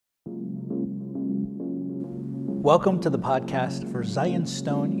Welcome to the podcast for Zion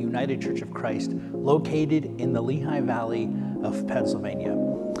Stone United Church of Christ, located in the Lehigh Valley of Pennsylvania.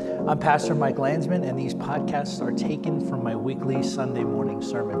 I'm Pastor Mike Landsman, and these podcasts are taken from my weekly Sunday morning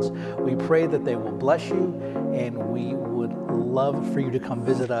sermons. We pray that they will bless you, and we would love for you to come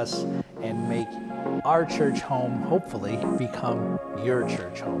visit us and make our church home, hopefully, become your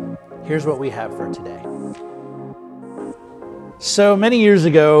church home. Here's what we have for today. So many years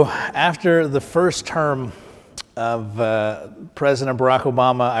ago, after the first term of President Barack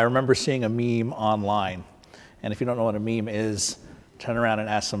Obama, I remember seeing a meme online. And if you don't know what a meme is, turn around and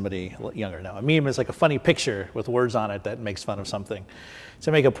ask somebody younger. Now, a meme is like a funny picture with words on it that makes fun of something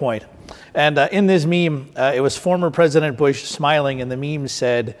to make a point. And in this meme, it was former President Bush smiling, and the meme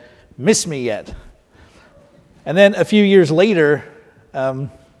said, "Miss me yet?" And then a few years later,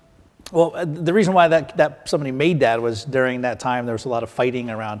 the reason why that somebody made that was during that time there was a lot of fighting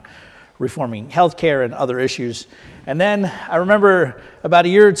around reforming healthcare and other issues. And then I remember about a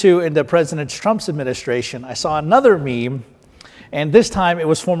year or two into President Trump's administration, I saw another meme, and this time it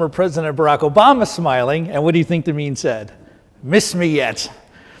was former President Barack Obama smiling, and what do you think the meme said? "Miss me yet?"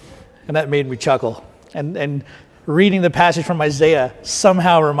 And that made me chuckle. And reading the passage from Isaiah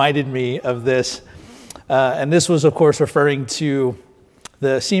somehow reminded me of this. And this was, of course, referring to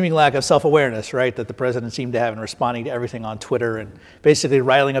the seeming lack of self-awareness, right, that the president seemed to have in responding to everything on Twitter and basically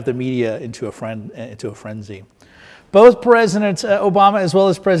riling up the media into a frenzy. Both President Obama as well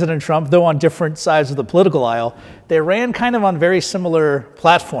as President Trump, though on different sides of the political aisle, they ran kind of on very similar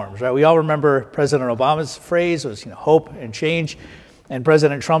platforms, right? We all remember President Obama's phrase was, hope and change, and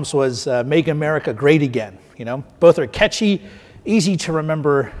President Trump's was make America great again. Both are catchy, easy to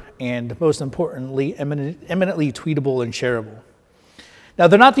remember, and most importantly, eminently tweetable and shareable. Now,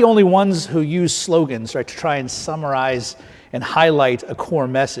 they're not the only ones who use slogans, right, to try and summarize and highlight a core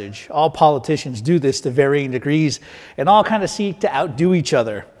message. All politicians do this to varying degrees, and all kind of seek to outdo each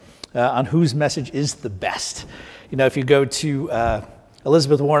other on whose message is the best. If you go to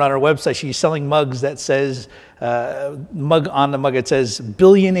Elizabeth Warren on her website, she's selling mugs that says, on the mug it says,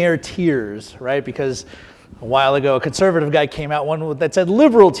 "Billionaire Tears," right? Because a while ago, a conservative guy came out one that said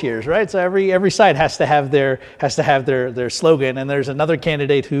 "liberal tears," right? So every side has to have their slogan. And there's another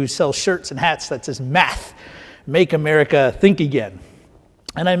candidate who sells shirts and hats that says "Math, make America think again."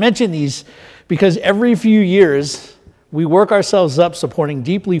 And I mention these because every few years we work ourselves up supporting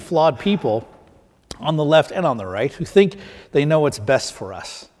deeply flawed people on the left and on the right who think they know what's best for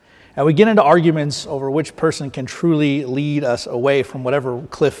us. And we get into arguments over which person can truly lead us away from whatever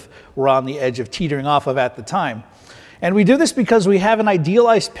cliff we're on the edge of teetering off of at the time. And we do this because we have an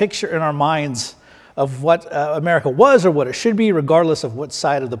idealized picture in our minds of what America was or what it should be, regardless of what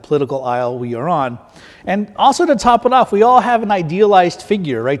side of the political aisle we are on. And also to top it off, we all have an idealized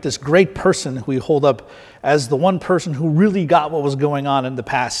figure, right? This great person who we hold up as the one person who really got what was going on in the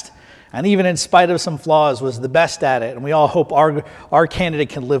past, and even in spite of some flaws, was the best at it. And we all hope our candidate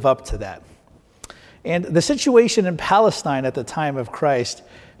can live up to that. And the situation in Palestine at the time of Christ,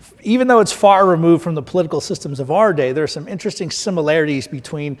 even though it's far removed from the political systems of our day, there are some interesting similarities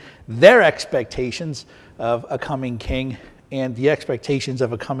between their expectations of a coming king and the expectations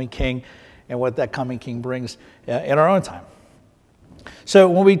of a coming king and what that coming king brings in our own time. So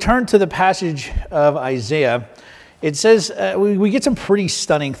when we turn to the passage of Isaiah, it says we get some pretty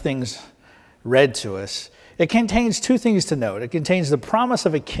stunning things read to us. It contains two things to note. It contains the promise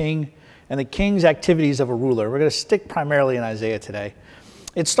of a king and the king's activities of a ruler. We're going to stick primarily in Isaiah today.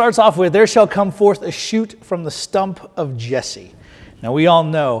 It starts off with, "There shall come forth a shoot from the stump of Jesse." Now, we all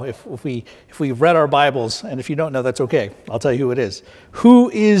know, if we've read our Bibles, and if you don't know, that's okay. I'll tell you who it is.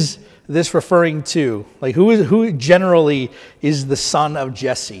 Who is this referring to? Like, who generally is the son of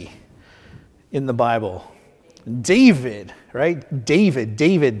Jesse in the Bible? David, right?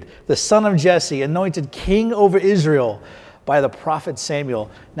 David, the son of Jesse, anointed king over Israel by the prophet Samuel.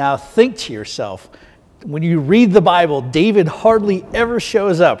 Now think to yourself, when you read the Bible, David hardly ever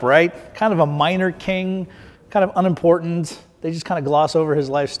shows up, right? Kind of a minor king, kind of unimportant. They just kind of gloss over his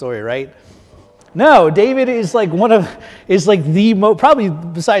life story, right? No, David is like probably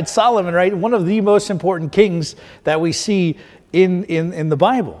besides Solomon, right? One of the most important kings that we see in the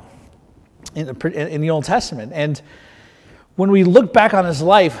Bible. In the Old Testament. And when we look back on his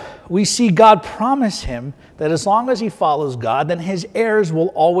life, we see God promise him that as long as he follows God, then his heirs will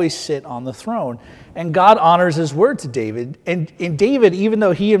always sit on the throne. And God honors his word to David. And in David, even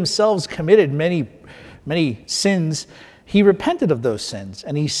though he himself committed many sins, he repented of those sins.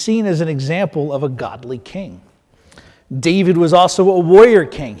 And he's seen as an example of a godly king. David was also a warrior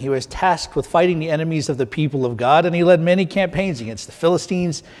king. He was tasked with fighting the enemies of the people of God, and he led many campaigns against the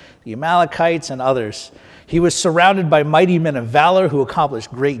Philistines, the Amalekites, and others. He was surrounded by mighty men of valor who accomplished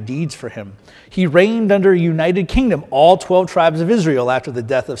great deeds for him. He reigned under a united kingdom, all 12 tribes of Israel, after the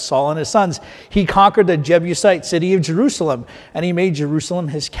death of Saul and his sons. He conquered the Jebusite city of Jerusalem, and he made Jerusalem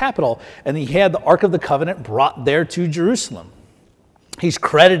his capital, and he had the Ark of the Covenant brought there to Jerusalem. He's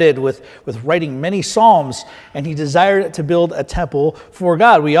credited with writing many psalms, and he desired to build a temple for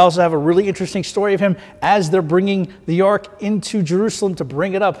God. We also have a really interesting story of him as they're bringing the ark into Jerusalem to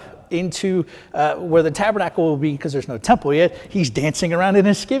bring it up into where the tabernacle will be, because there's no temple yet. He's dancing around in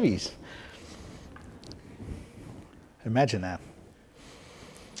his skivvies. Imagine that.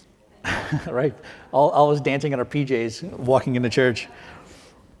 Right? All us dancing in our PJs, walking into church.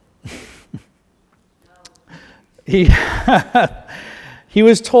 He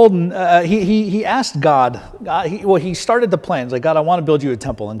was told, he asked God, he started the plans, like, God, I want to build you a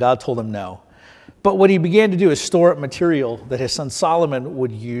temple, and God told him no. But what he began to do is store up material that his son Solomon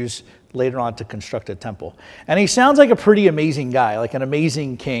would use later on to construct a temple. And he sounds like a pretty amazing guy, like an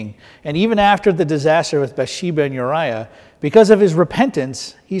amazing king. And even after the disaster with Bathsheba and Uriah, because of his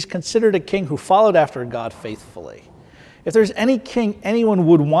repentance, he's considered a king who followed after God faithfully. If there's any king anyone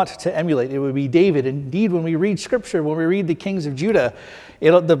would want to emulate, it would be David. Indeed, when we read Scripture, when we read the kings of Judah,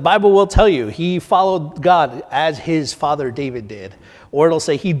 the Bible will tell you he followed God as his father David did. Or it'll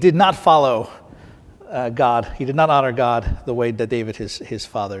say he did not follow God. He did not honor God the way that David, his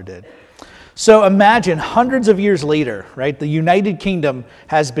father, did. So imagine hundreds of years later, right? The United Kingdom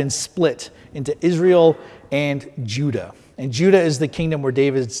has been split into Israel and Judah. And Judah is the kingdom where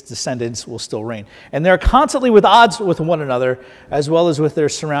David's descendants will still reign. And they're constantly with odds with one another, as well as with their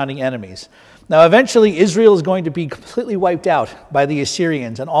surrounding enemies. Now, eventually, Israel is going to be completely wiped out by the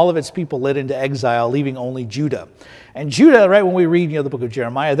Assyrians, and all of its people led into exile, leaving only Judah. And Judah, right, when we read the book of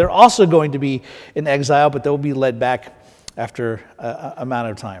Jeremiah, they're also going to be in exile, but they'll be led back after an amount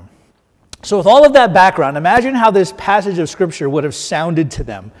of time. So with all of that background, imagine how this passage of Scripture would have sounded to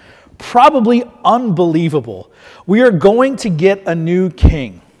them. Probably unbelievable. We are going to get a new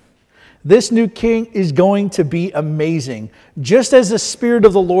king. This new king is going to be amazing. Just as the Spirit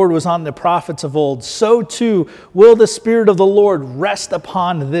of the Lord was on the prophets of old, so too will the Spirit of the Lord rest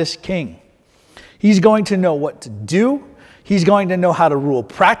upon this king. He's going to know what to do. He's going to know how to rule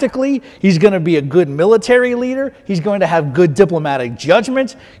practically. He's going to be a good military leader. He's going to have good diplomatic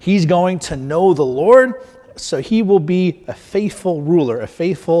judgment. He's going to know the Lord. So he will be a faithful ruler, a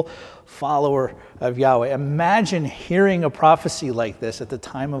faithful follower of Yahweh. Imagine hearing a prophecy like this at the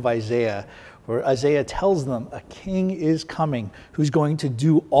time of Isaiah, where Isaiah tells them a king is coming who's going to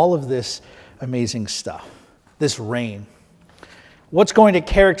do all of this amazing stuff, this reign. What's going to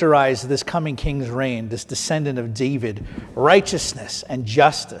characterize this coming king's reign, this descendant of David? Righteousness and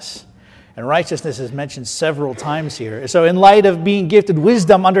justice. And righteousness is mentioned several times here. So in light of being gifted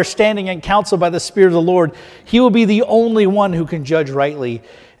wisdom, understanding, and counsel by the Spirit of the Lord, he will be the only one who can judge rightly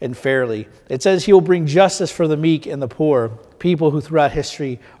and fairly. It says he will bring justice for the meek and the poor, people who throughout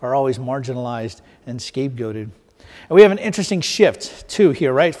history are always marginalized and scapegoated. And we have an interesting shift too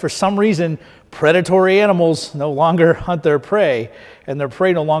here, right? For some reason, predatory animals no longer hunt their prey, and their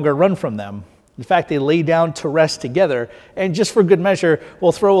prey no longer run from them. In fact, they lay down to rest together, and just for good measure,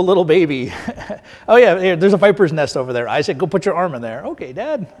 we'll throw a little baby. Oh yeah, there's a viper's nest over there. Isaac, go put your arm in there. Okay,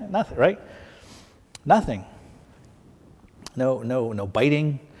 Dad. Nothing, right? Nothing. No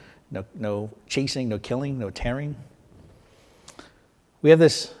biting, no chasing, no killing, no tearing. We have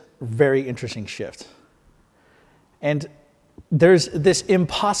this very interesting shift. And there's this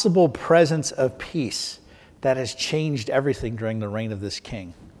impossible presence of peace that has changed everything during the reign of this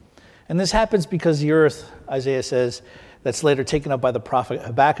king. And this happens because the earth, Isaiah says, that's later taken up by the prophet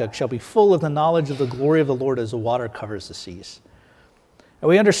Habakkuk, shall be full of the knowledge of the glory of the Lord as the water covers the seas. And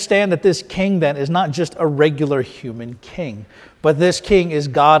we understand that this king then is not just a regular human king, but this king is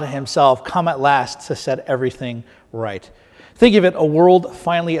God himself, come at last to set everything right. Think of it, a world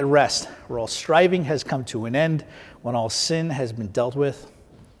finally at rest, where all striving has come to an end, when all sin has been dealt with.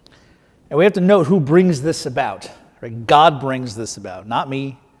 And we have to note who brings this about. Right? God brings this about, not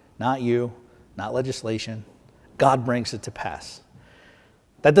me, not you, not legislation. God brings it to pass.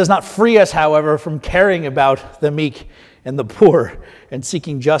 That does not free us, however, from caring about the meek and the poor and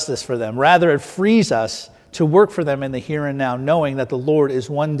seeking justice for them. Rather, it frees us to work for them in the here and now, knowing that the Lord is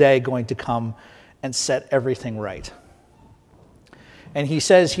one day going to come and set everything right. And he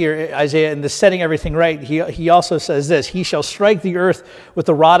says here, Isaiah, in the setting everything right, he also says this, he shall strike the earth with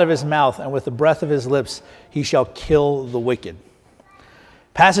the rod of his mouth, and with the breath of his lips he shall kill the wicked.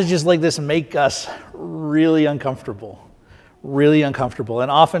 Passages like this make us really uncomfortable. Really uncomfortable.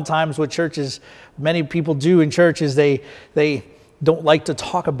 And oftentimes what many people do in church is they don't like to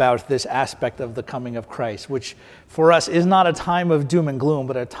talk about this aspect of the coming of Christ, which for us is not a time of doom and gloom,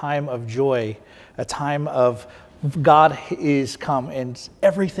 but a time of joy, a time of God is come and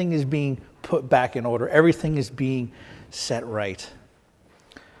everything is being put back in order. Everything is being set right.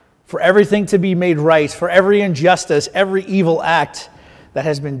 For everything to be made right, for every injustice, every evil act that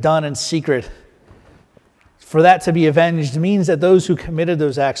has been done in secret, for that to be avenged means that those who committed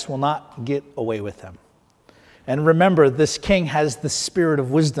those acts will not get away with them. And remember, this king has the spirit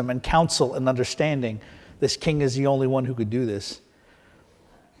of wisdom and counsel and understanding. This king is the only one who could do this.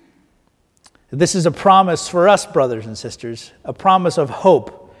 This is a promise for us, brothers and sisters, a promise of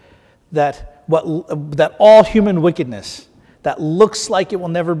hope that all human wickedness that looks like it will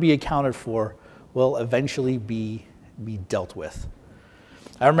never be accounted for will eventually be dealt with.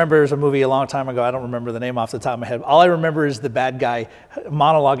 I remember there's a movie a long time ago. I don't remember the name off the top of my head. All I remember is the bad guy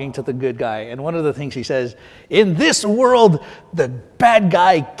monologuing to the good guy. And one of the things he says, in this world, the bad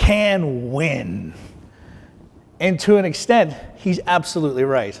guy can win. And to an extent, he's absolutely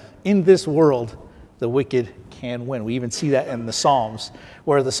right. In this world, the wicked can win. We even see that in the Psalms,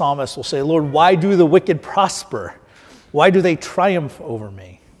 where the psalmist will say, Lord, why do the wicked prosper? Why do they triumph over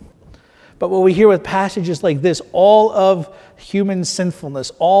me? But what we hear with passages like this, all of human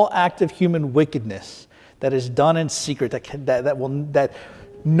sinfulness, all active human wickedness that is done in secret, that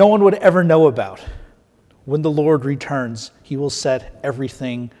no one would ever know about, when the Lord returns, he will set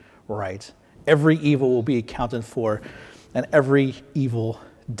everything right. Every evil will be accounted for, and every evil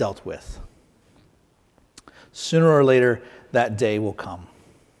dealt with. Sooner or later, that day will come.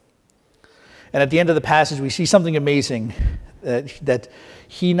 And at the end of the passage, we see something amazing, that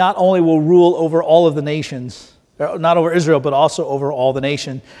he not only will rule over all of the nations, not over Israel, but also over all the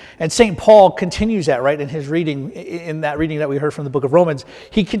nation. And St. Paul continues that, right, in his reading, in that reading that we heard from the book of Romans.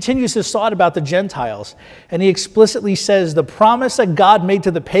 He continues his thought about the Gentiles. And he explicitly says the promise that God made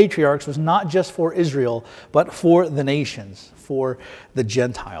to the patriarchs was not just for Israel, but for the nations, for the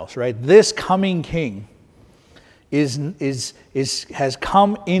Gentiles, right? This coming king has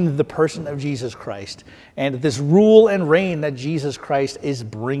come in the person of Jesus Christ. And this rule and reign that Jesus Christ is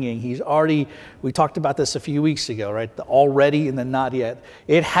bringing, we talked about this a few weeks ago, right? The already and the not yet.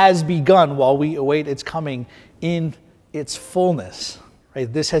 It has begun while we await its coming in its fullness.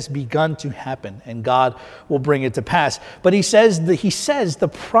 Right? This has begun to happen, and God will bring it to pass. But he says the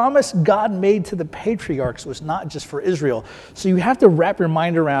promise God made to the patriarchs was not just for Israel. So you have to wrap your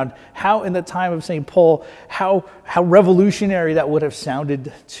mind around how, in the time of St. Paul, how revolutionary that would have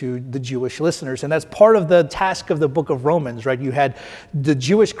sounded to the Jewish listeners. And that's part of the task of the book of Romans, right? You had the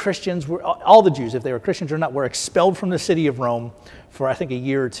Jewish Christians, all the Jews, if they were Christians or not, were expelled from the city of Rome for, I think, a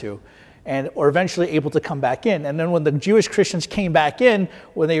year or two. Or eventually able to come back in. And then when the Jewish Christians came back in,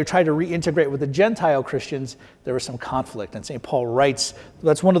 when they tried to reintegrate with the Gentile Christians, there was some conflict. And St. Paul writes,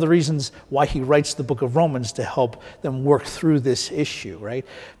 that's one of the reasons why he writes the book of Romans, to help them work through this issue, right?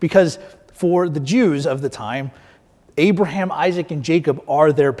 Because for the Jews of the time, Abraham, Isaac, and Jacob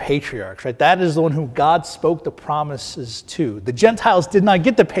are their patriarchs, right? That is the one whom God spoke the promises to. The Gentiles did not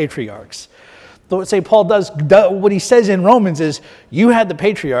get the patriarchs. What St. Paul does, what he says in Romans is, you had the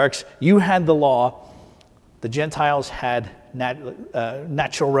patriarchs, you had the law, the Gentiles had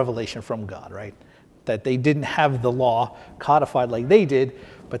natural revelation from God, right? That they didn't have the law codified like they did,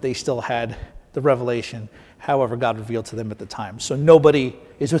 but they still had the revelation, however God revealed to them at the time. So nobody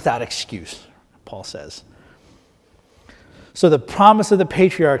is without excuse, Paul says. So the promise of the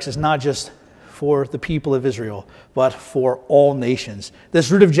patriarchs is not just for the people of Israel, but for all nations.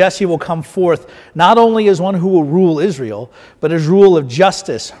 This root of Jesse will come forth not only as one who will rule Israel, but his rule of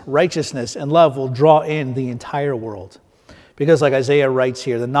justice, righteousness, and love will draw in the entire world. Because like Isaiah writes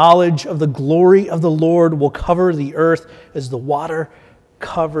here, the knowledge of the glory of the Lord will cover the earth as the water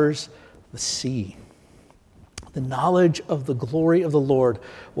covers the sea. The knowledge of the glory of the Lord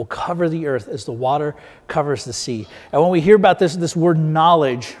will cover the earth as the water covers the sea. And when we hear about this word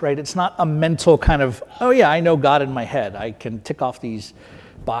knowledge, right, it's not a mental kind of, oh yeah, I know God in my head. I can tick off these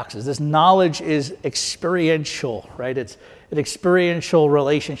boxes. This knowledge is experiential, right? It's an experiential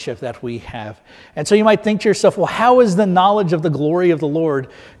relationship that we have. And so you might think to yourself, well, how is the knowledge of the glory of the Lord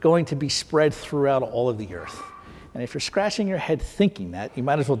going to be spread throughout all of the earth? And if you're scratching your head thinking that, you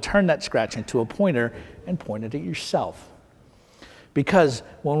might as well turn that scratch into a pointer and point it at yourself. Because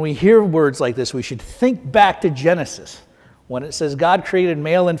when we hear words like this, we should think back to Genesis. When it says God created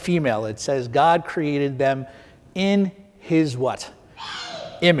male and female, it says God created them in his what?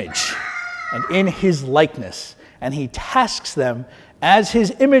 Image. And in his likeness. And he tasks them as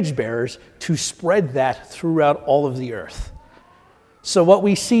his image bearers to spread that throughout all of the earth. So what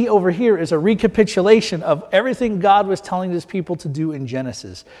we see over here is a recapitulation of everything God was telling his people to do in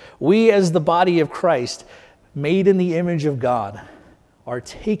Genesis. We, as the body of Christ, made in the image of God, are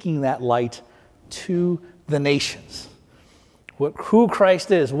taking that light to the nations. Who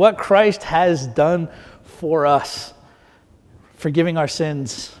Christ is, what Christ has done for us, forgiving our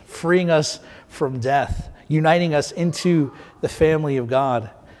sins, freeing us from death, uniting us into the family of God.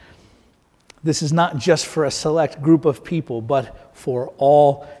 This is not just for a select group of people, but for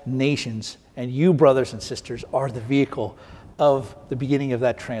all nations. And you, brothers and sisters, are the vehicle of the beginning of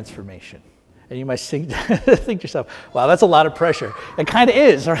that transformation. And you might think to yourself, wow, that's a lot of pressure. It kind of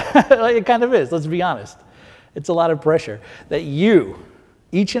is. It kind of is, let's be honest. It's a lot of pressure that you,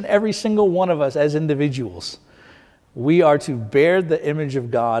 each and every single one of us as individuals, we are to bear the image of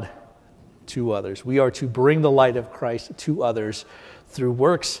God to others. We are to bring the light of Christ to others through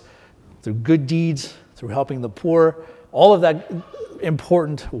works, through good deeds, through helping the poor, all of that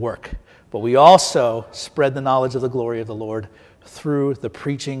important work. But we also spread the knowledge of the glory of the Lord through the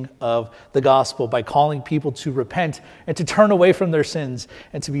preaching of the gospel by calling people to repent and to turn away from their sins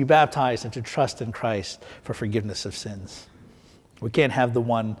and to be baptized and to trust in Christ for forgiveness of sins. We can't have the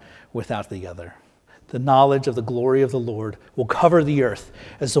one without the other. The knowledge of the glory of the Lord will cover the earth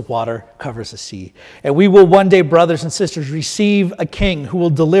as the water covers the sea. And we will one day, brothers and sisters, receive a king who will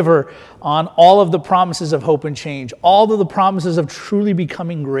deliver on all of the promises of hope and change, all of the promises of truly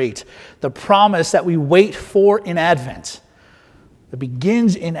becoming great, the promise that we wait for in Advent, that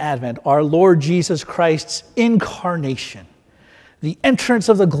begins in Advent, our Lord Jesus Christ's incarnation, the entrance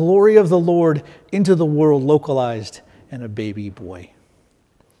of the glory of the Lord into the world localized in a baby boy.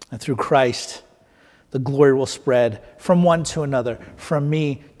 And through Christ, the glory will spread from one to another, from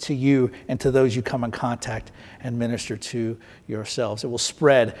me to you, and to those you come in contact and minister to yourselves. It will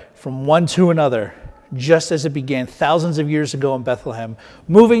spread from one to another, just as it began thousands of years ago in Bethlehem,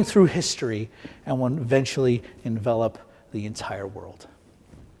 moving through history, and will eventually envelop the entire world.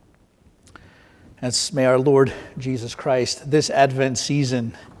 And may our Lord Jesus Christ, this Advent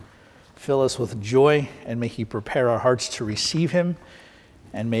season, fill us with joy, and may he prepare our hearts to receive him.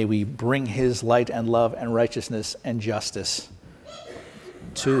 And may we bring his light and love and righteousness and justice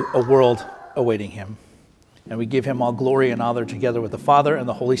to a world awaiting him. And we give him all glory and honor together with the Father and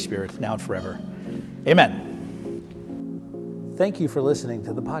the Holy Spirit, now and forever. Amen. Thank you for listening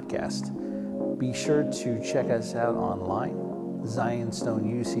to the podcast. Be sure to check us out online,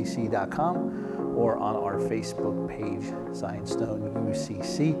 zionstoneucc.com, or on our Facebook page, Zionstone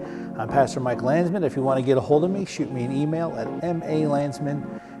UCC. I'm Pastor Mike Landsman. If you want to get a hold of me, shoot me an email at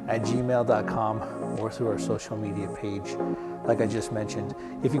malandsman@gmail.com or through our social media page, like I just mentioned.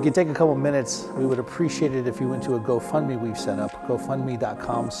 If you could take a couple minutes, we would appreciate it if you went to a GoFundMe we've set up,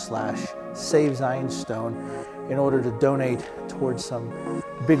 gofundme.com/SaveZionStone, in order to donate towards some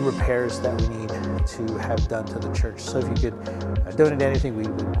big repairs that we need to have done to the church. So if you could donate anything, we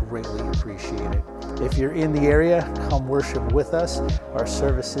would greatly appreciate it. If you're in the area, come worship with us. Our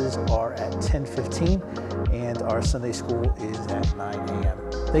services are at 10:15 and our Sunday school is at 9 a.m.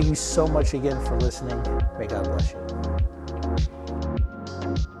 Thank you so much again for listening. May God bless you.